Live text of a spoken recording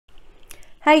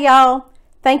Hey y'all,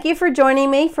 thank you for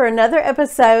joining me for another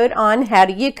episode on How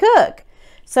Do You Cook?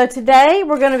 So today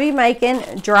we're going to be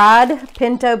making dried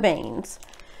pinto beans.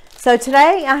 So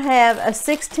today I have a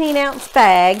 16-ounce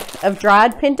bag of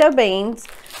dried pinto beans,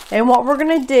 and what we're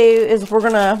going to do is we're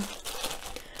going to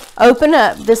open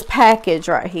up this package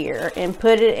right here and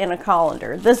put it in a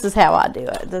colander. This is how I do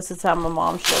it. This is how my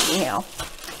mom showed me how.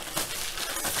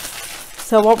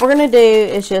 So what we're going to do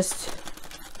is just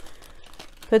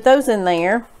put those in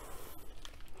there,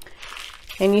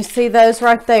 and you see those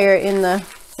right there in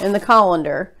the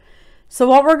colander. So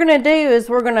what we're going to do is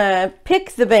we're going to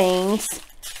pick the beans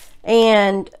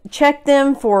and check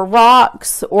them for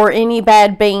rocks or any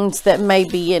bad beans that may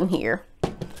be in here.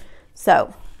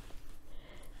 So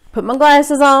put my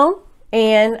glasses on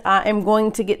and I am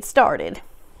going to get started.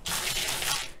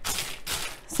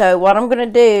 So what I'm going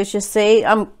to do is just see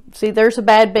there's a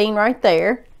bad bean right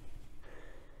there.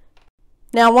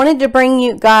 Now I wanted to bring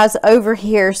you guys over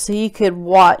here so you could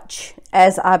watch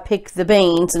as I pick the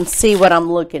beans and see what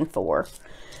I'm looking for.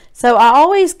 So I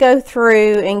always go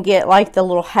through and get like the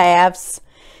little halves.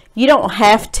 You don't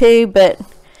have to, but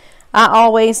I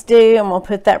always do. I'm going to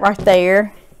put that right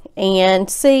there. And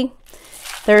see,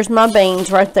 there's my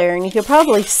beans right there. And you can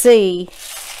probably see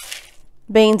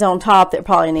beans on top that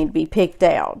probably need to be picked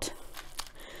out.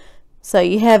 So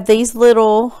you have these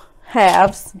little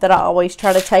halves that I always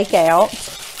try to take out.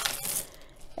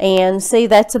 And see,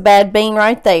 that's a bad bean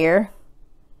right there.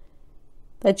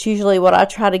 That's usually what I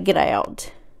try to get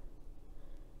out.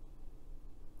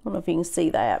 I don't know if you can see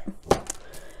that.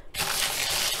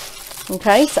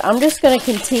 Okay, so I'm just going to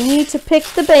continue to pick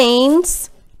the beans.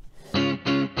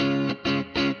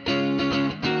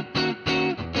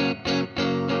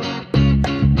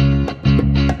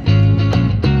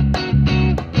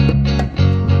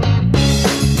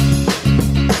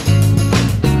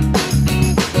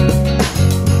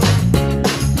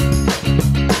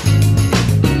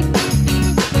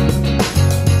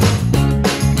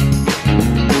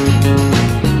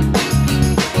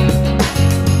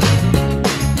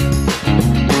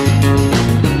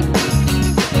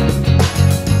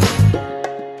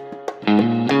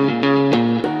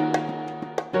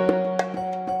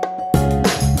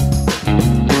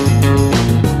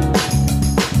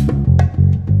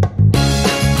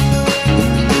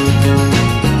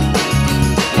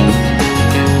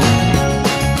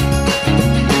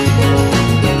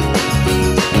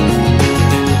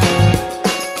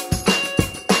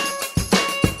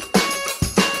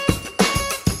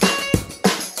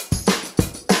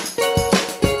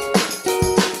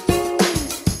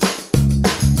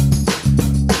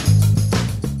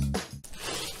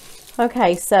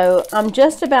 Okay, so I'm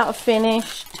just about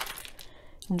finished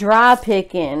dry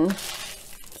picking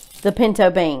the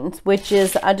pinto beans, which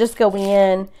is I just go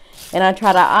in and I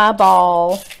try to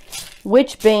eyeball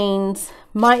which beans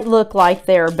might look like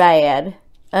they're bad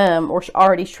or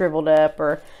already shriveled up,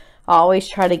 or I always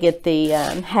try to get the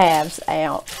halves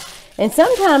out. And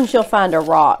sometimes you'll find a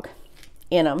rock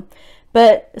in them.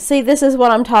 But see, this is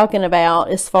what I'm talking about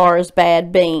as far as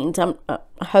bad beans. I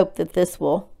hope that this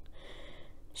will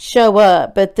show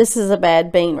up, but this is a bad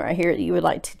bean right here that you would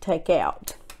like to take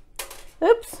out.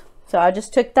 Oops. So I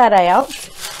just took that out,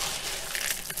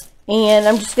 and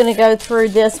I'm just going to go through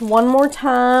this one more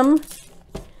time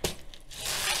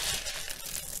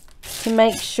to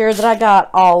make sure that I got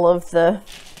all of the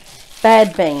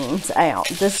bad beans out.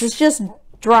 This is just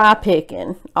dry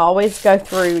picking. I always go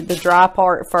through the dry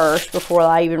part first before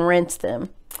I even rinse them.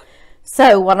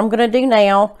 So what I'm going to do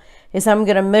now is I'm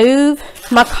going to move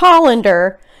my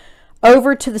colander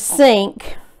over to the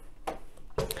sink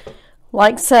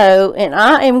like so, and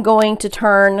I am going to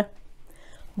turn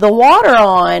the water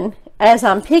on as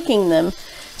I'm picking them.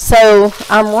 So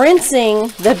I'm rinsing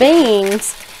the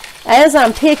beans as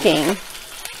I'm picking.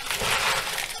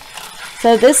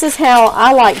 So this is how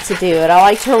I like to do it. I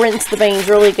like to rinse the beans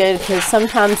really good because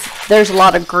sometimes there's a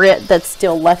lot of grit that's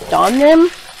still left on them.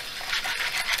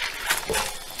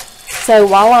 So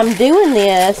while I'm doing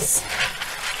this,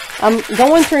 I'm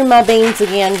going through my beans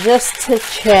again just to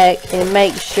check and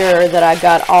make sure that I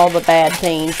got all the bad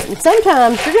beans. And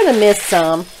sometimes you're going to miss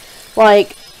some.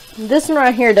 Like this one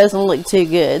right here doesn't look too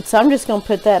good, so I'm just going to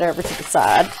put that over to the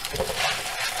side.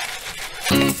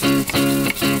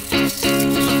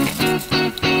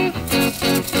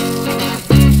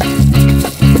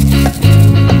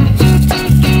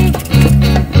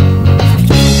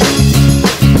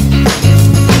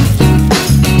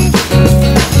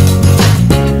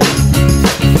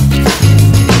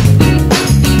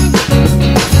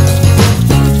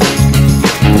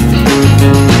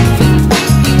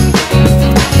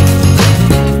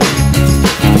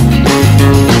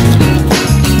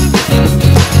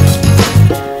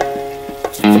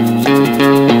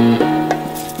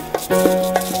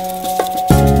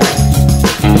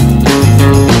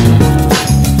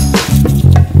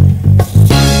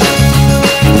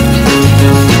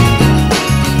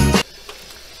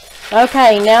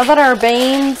 Okay, now that our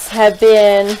beans have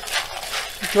been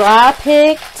dry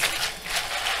picked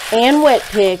and wet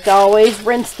picked, I always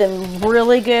rinse them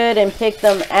really good and pick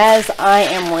them as I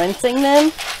am rinsing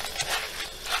them.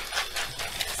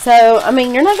 So, I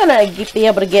mean, you're not going to be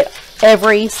able to get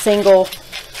every single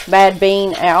bad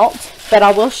bean out, but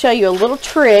I will show you a little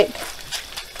trick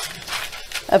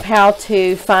of how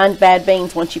to find bad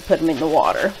beans once you put them in the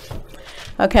water.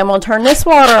 Okay, I'm going to turn this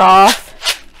water off.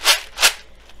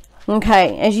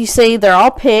 Okay, as you see, they're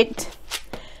all picked.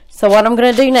 So what I'm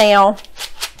going to do now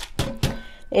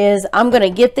is I'm going to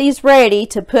get these ready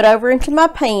to put over into my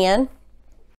pan.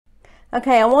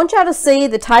 Okay, I want y'all to see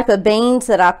the type of beans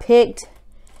that I picked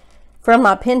from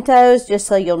my pintos, just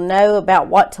so you'll know about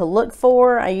what to look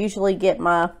for. I usually get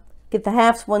the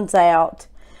half ones out,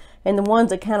 and the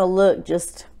ones that kind of look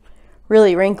just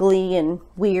really wrinkly and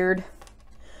weird,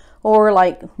 or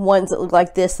like ones that look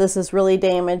like this is really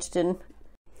damaged. And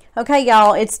okay,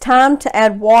 y'all, it's time to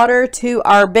add water to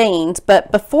our beans,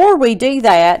 but before we do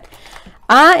that,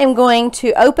 I am going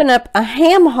to open up a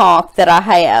ham hock that I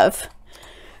have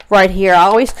right here. I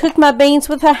always cook my beans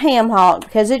with a ham hock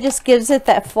because it just gives it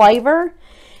that flavor,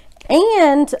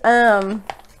 and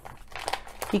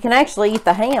you can actually eat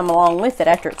the ham along with it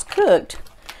after it's cooked.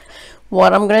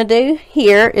 What I'm going to do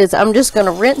here is I'm just going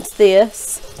to rinse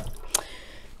this.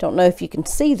 Don't know if you can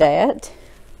see that,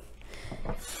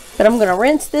 but I'm going to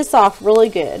rinse this off really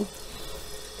good.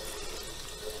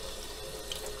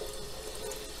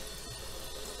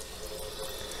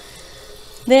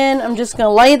 Then I'm just going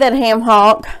to lay that ham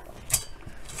hock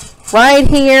right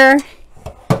here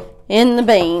in the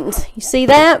beans. You see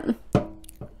that?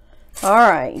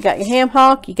 Alright, you got your ham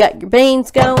hock, you got your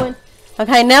beans going.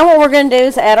 Okay, now what we're going to do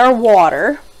is add our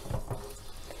water.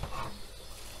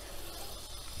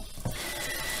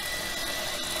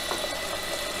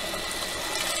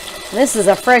 This is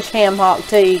a fresh ham hock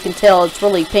too. You can tell it's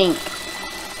really pink.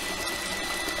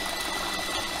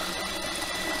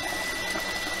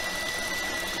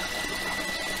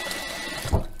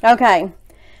 Okay,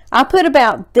 I put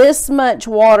about this much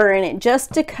water in it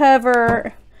just to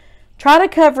try to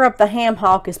cover up the ham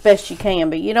hock as best you can,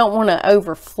 but you don't want to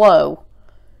overflow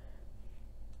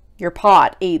your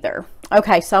pot either.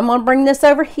 Okay, so I'm going to bring this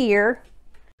over here.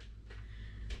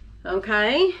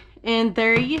 Okay, and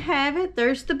there you have it.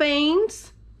 There's the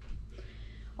beans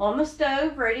on the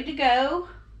stove, ready to go.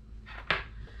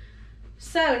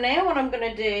 So now what I'm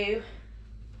going to do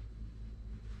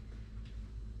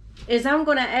is I'm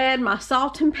going to add my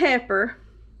salt and pepper.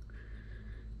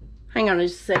 Hang on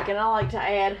just a second. I like to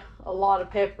add a lot of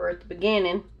pepper at the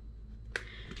beginning.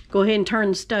 Go ahead and turn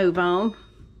the stove on.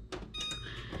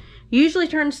 Usually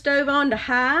turn the stove on to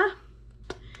high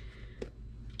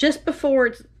just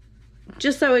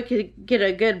so it could get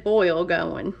a good boil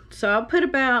going. So I'll put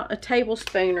about a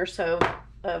tablespoon or so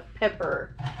of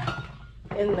pepper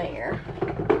in there.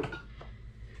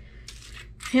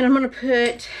 And I'm going to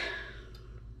put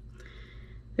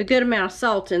a good amount of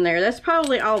salt in there. That's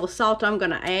probably all the salt I'm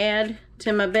going to add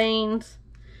to my beans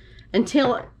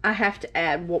until I have to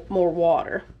add more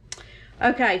water.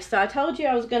 Okay, so I told you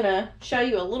I was going to show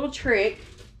you a little trick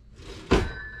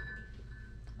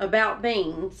about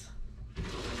beans.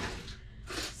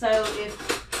 So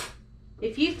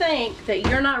if you think that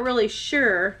you're not really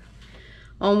sure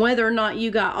on whether or not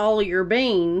you got all of your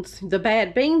beans, the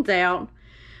bad beans out,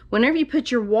 whenever you put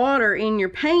your water in your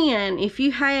pan, if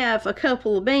you have a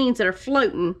couple of beans that are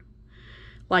floating,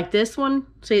 like this one,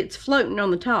 see it's floating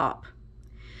on the top,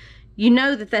 you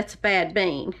know that that's a bad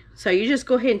bean. So you just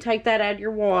go ahead and take that out of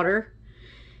your water,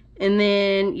 and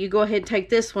then you go ahead and take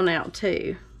this one out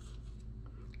too,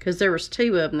 because there was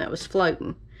two of them that was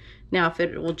floating. Now if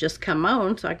it will just come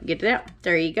on so I can get it out.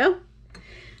 There you go.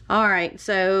 Alright,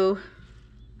 so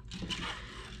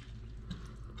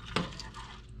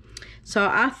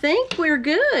I think we're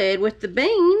good with the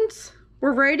beans.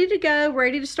 We're ready to go,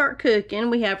 ready to start cooking.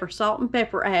 We have our salt and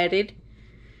pepper added.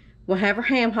 We'll have our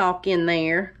ham hock in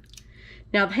there.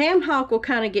 Now the ham hock will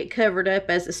kind of get covered up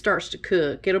as it starts to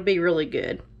cook. It'll be really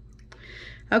good.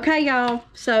 Okay, y'all.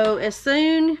 So as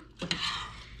soon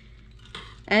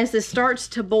as this starts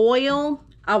to boil,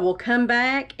 I will come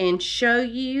back and show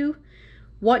you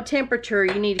what temperature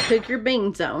you need to cook your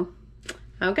beans on.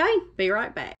 Okay, be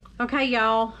right back. Okay,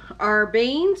 y'all, our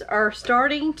beans are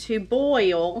starting to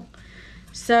boil.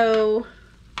 So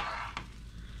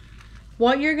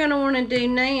what you're going to want to do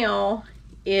now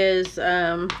is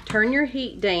turn your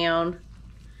heat down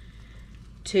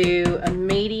to a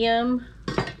medium.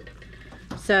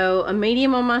 So a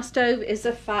medium on my stove is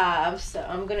a 5, so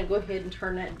I'm going to go ahead and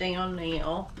turn that down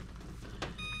now.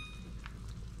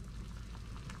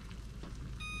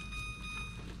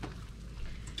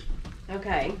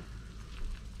 Okay.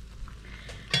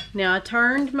 Now I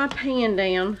turned my pan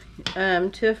down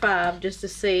to a 5 just to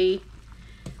see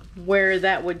where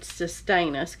that would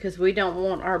sustain us, because we don't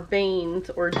want our beans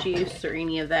or juice or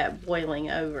any of that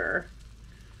boiling over.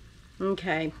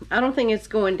 Okay, I don't think it's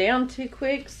going down too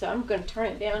quick, so I'm going to turn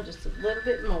it down just a little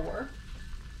bit more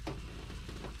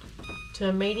to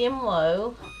a medium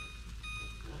low.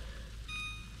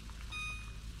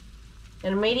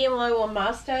 And a medium low on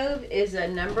my stove is a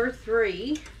number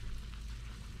 3.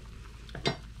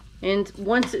 And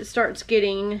once it starts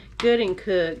getting good and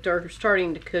cooked, or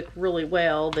starting to cook really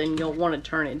well, then you'll want to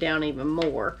turn it down even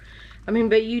more. I mean,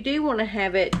 but you do want to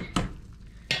have it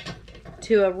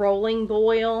to a rolling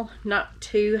boil, not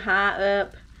too high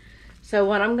up. So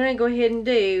what I'm going to go ahead and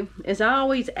do is I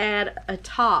always add a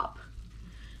top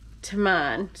to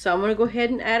mine. So I'm going to go ahead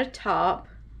and add a top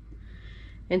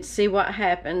and see what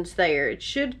happens there. It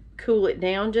should cool it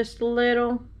down just a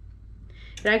little.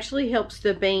 It actually helps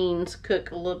the beans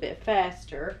cook a little bit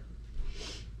faster.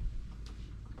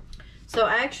 So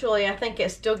actually, I think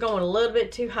it's still going a little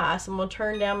bit too high, so I'm going to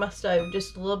turn down my stove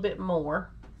just a little bit more.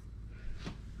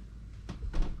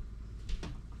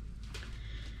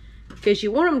 Because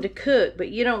you want them to cook, but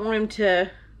you don't want them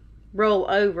to roll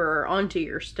over onto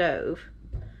your stove.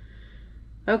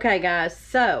 Okay, guys,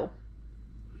 so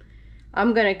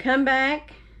I'm going to come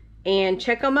back and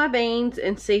check on my beans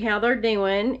and see how they're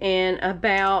doing in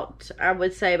about, I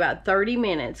would say about 30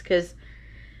 minutes, because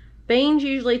beans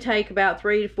usually take about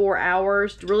 3 to 4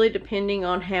 hours, really depending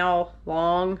on how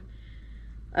long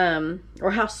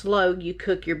or how slow you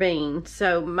cook your beans.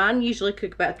 So mine usually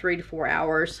cook about 3 to 4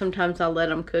 hours. Sometimes I let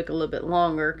them cook a little bit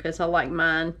longer because I like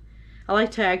mine. I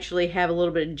like to actually have a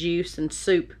little bit of juice and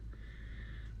soup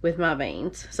with my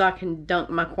beans, so I can dunk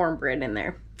my cornbread in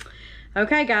there.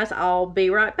 Okay, guys, I'll be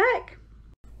right back.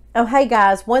 Oh, hey,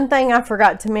 guys, one thing I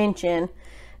forgot to mention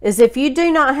is if you do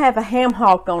not have a ham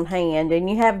hock on hand and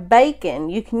you have bacon,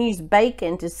 you can use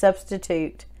bacon to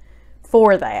substitute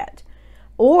for that.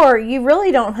 Or you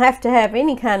really don't have to have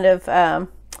any kind of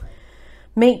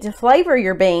meat to flavor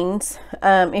your beans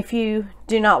if you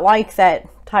do not like that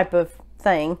type of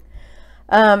thing.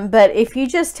 But if you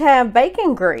just have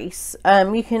bacon grease,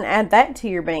 you can add that to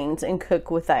your beans and cook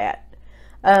with that.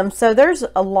 So there's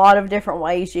a lot of different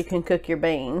ways you can cook your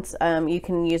beans. You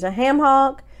can use a ham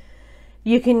hock,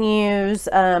 you can use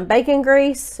bacon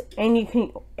grease, and you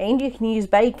can use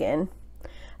bacon.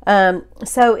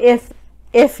 So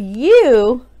if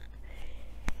you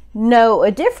know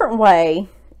a different way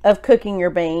of cooking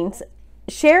your beans,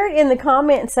 share it in the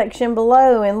comment section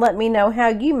below and let me know how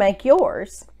you make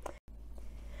yours.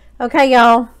 Okay,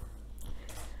 y'all,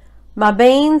 my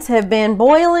beans have been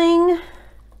boiling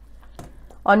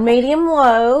on medium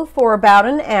low for about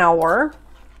an hour.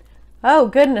 Oh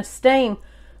goodness, steam.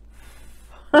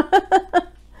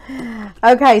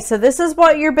 Okay, so this is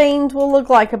what your beans will look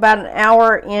like about an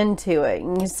hour into it.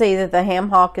 You can see that the ham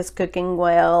hock is cooking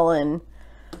well, and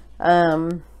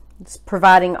it's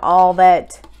providing all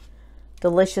that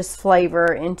delicious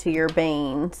flavor into your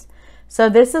beans. So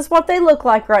this is what they look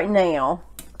like right now.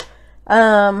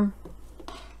 I'm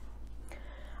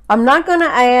not going to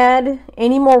add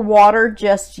any more water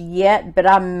just yet, but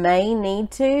I may need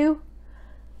to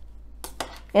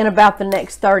in about the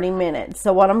next 30 minutes.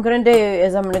 So what I'm going to do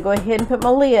is I'm going to go ahead and put my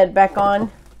lid back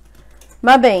on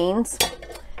my beans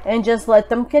and just let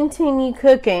them continue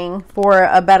cooking for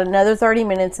about another 30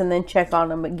 minutes and then check on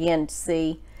them again to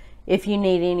see if you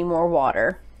need any more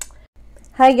water.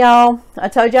 Hey y'all, I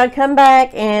told you I'd come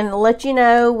back and let you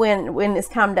know when it's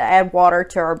time to add water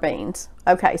to our beans.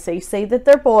 Okay, so you see that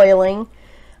they're boiling.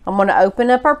 I'm going to open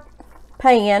up our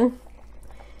pan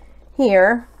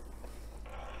here.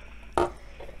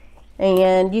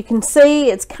 And you can see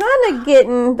it's kind of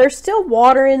getting, there's still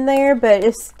water in there, but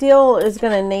it still is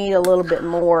going to need a little bit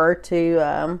more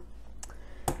to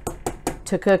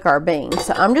cook our beans.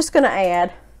 So I'm just going to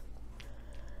add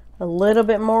a little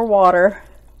bit more water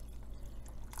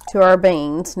to our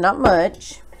beans, not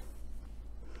much,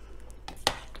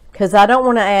 because I don't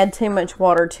want to add too much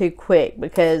water too quick,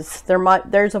 because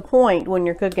there's a point when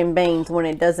you're cooking beans when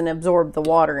it doesn't absorb the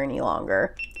water any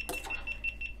longer.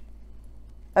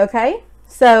 Okay,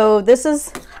 so this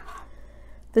is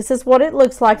what it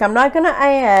looks like. I'm not going to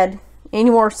add any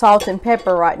more salt and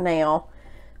pepper right now,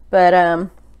 but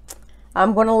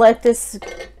I'm going to let this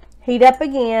heat up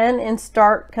again and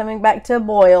start coming back to a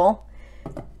boil,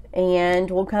 and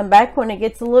we'll come back when it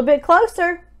gets a little bit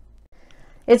closer.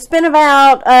 It's been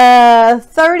about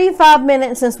 35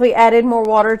 minutes since we added more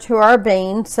water to our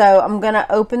beans, so I'm going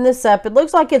to open this up. It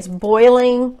looks like it's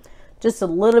boiling just a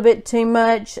little bit too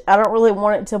much. I don't really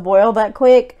want it to boil that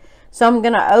quick, So I'm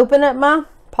going to open up my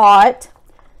pot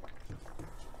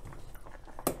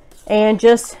and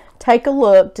just take a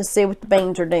look to see what the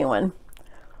beans are doing.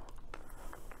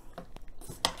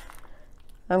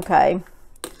 Okay,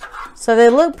 so they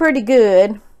look pretty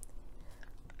good.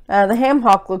 The ham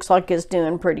hock looks like it's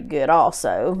doing pretty good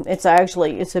also. It's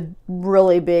a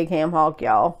really big ham hock,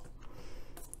 y'all.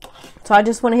 So I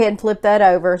just went ahead and flipped that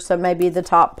over so maybe the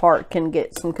top part can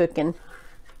get some cooking.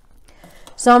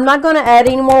 So I'm not going to add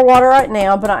any more water right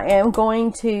now, but I am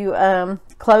going to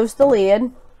close the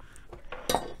lid.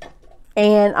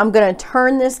 And I'm going to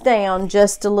turn this down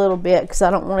just a little bit because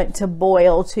I don't want it to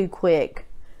boil too quick.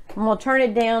 I'm going to turn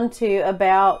it down to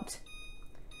about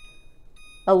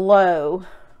a low,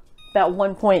 about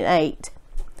 1.8.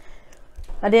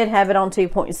 I did have it on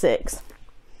 2.6.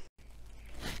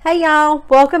 Hey y'all,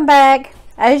 welcome back.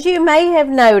 As you may have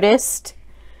noticed,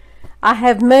 I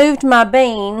have moved my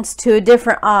beans to a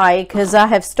different eye because I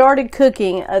have started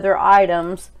cooking other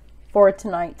items for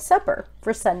tonight's supper,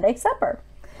 for Sunday supper.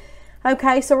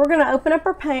 Okay, so we're going to open up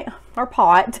our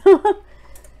pot.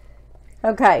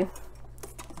 Okay,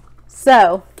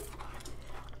 so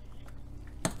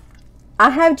I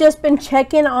have just been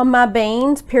checking on my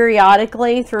beans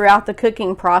periodically throughout the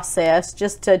cooking process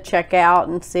just to check out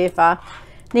and see if I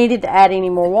needed to add any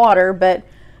more water, but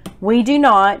we do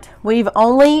not. We've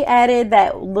only added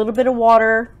that little bit of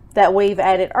water that we've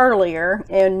added earlier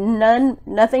and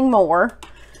nothing more.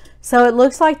 So it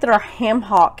looks like that our ham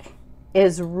hock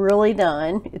is really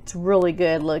done. It's really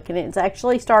good looking. It's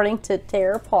actually starting to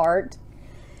tear apart.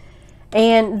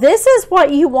 And this is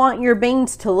what you want your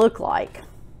beans to look like.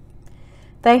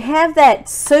 They have that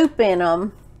soup in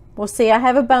them. Well, see, I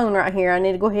have a bone right here. I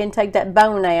need to go ahead and take that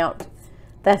bone out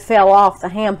that fell off the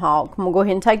ham hock. I'm going to go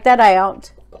ahead and take that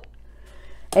out.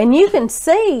 And you can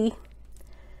see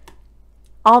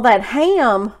all that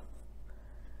ham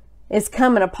is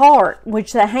coming apart,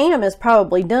 which the ham is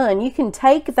probably done. You can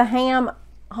take the ham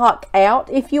hock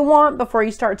out if you want before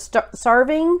you start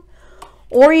serving,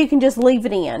 or you can just leave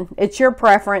it in. It's your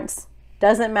preference.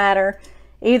 Doesn't matter.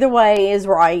 Either way is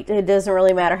right. It doesn't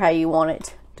really matter how you want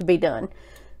it to be done.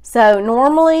 So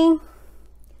normally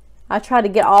I try to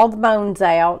get all the bones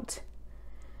out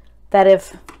that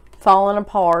have fallen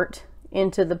apart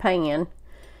into the pan.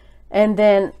 And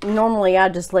then normally I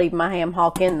just leave my ham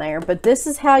hock in there. But this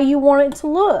is how you want it to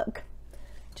look.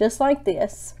 Just like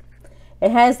this.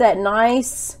 It has that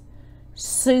nice,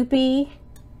 soupy,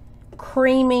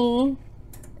 creamy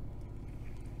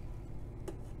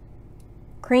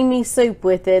soup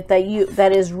with it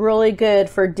that is really good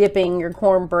for dipping your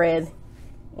cornbread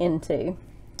into.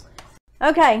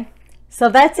 Okay, so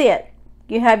that's it.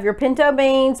 You have your pinto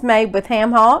beans made with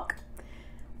ham hock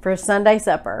for Sunday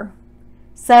supper.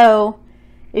 So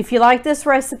if you like this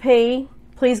recipe,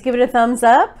 please give it a thumbs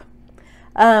up.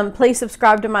 Please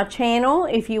subscribe to my channel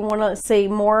if you want to see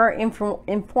more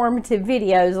informative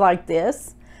videos like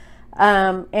this.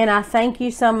 And I thank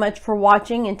you so much for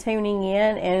watching and tuning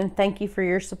in, and thank you for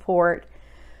your support.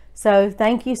 So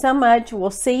thank you so much.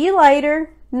 We'll see you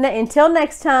later. Until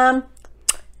next time,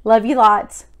 love you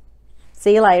lots.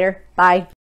 See you later. Bye.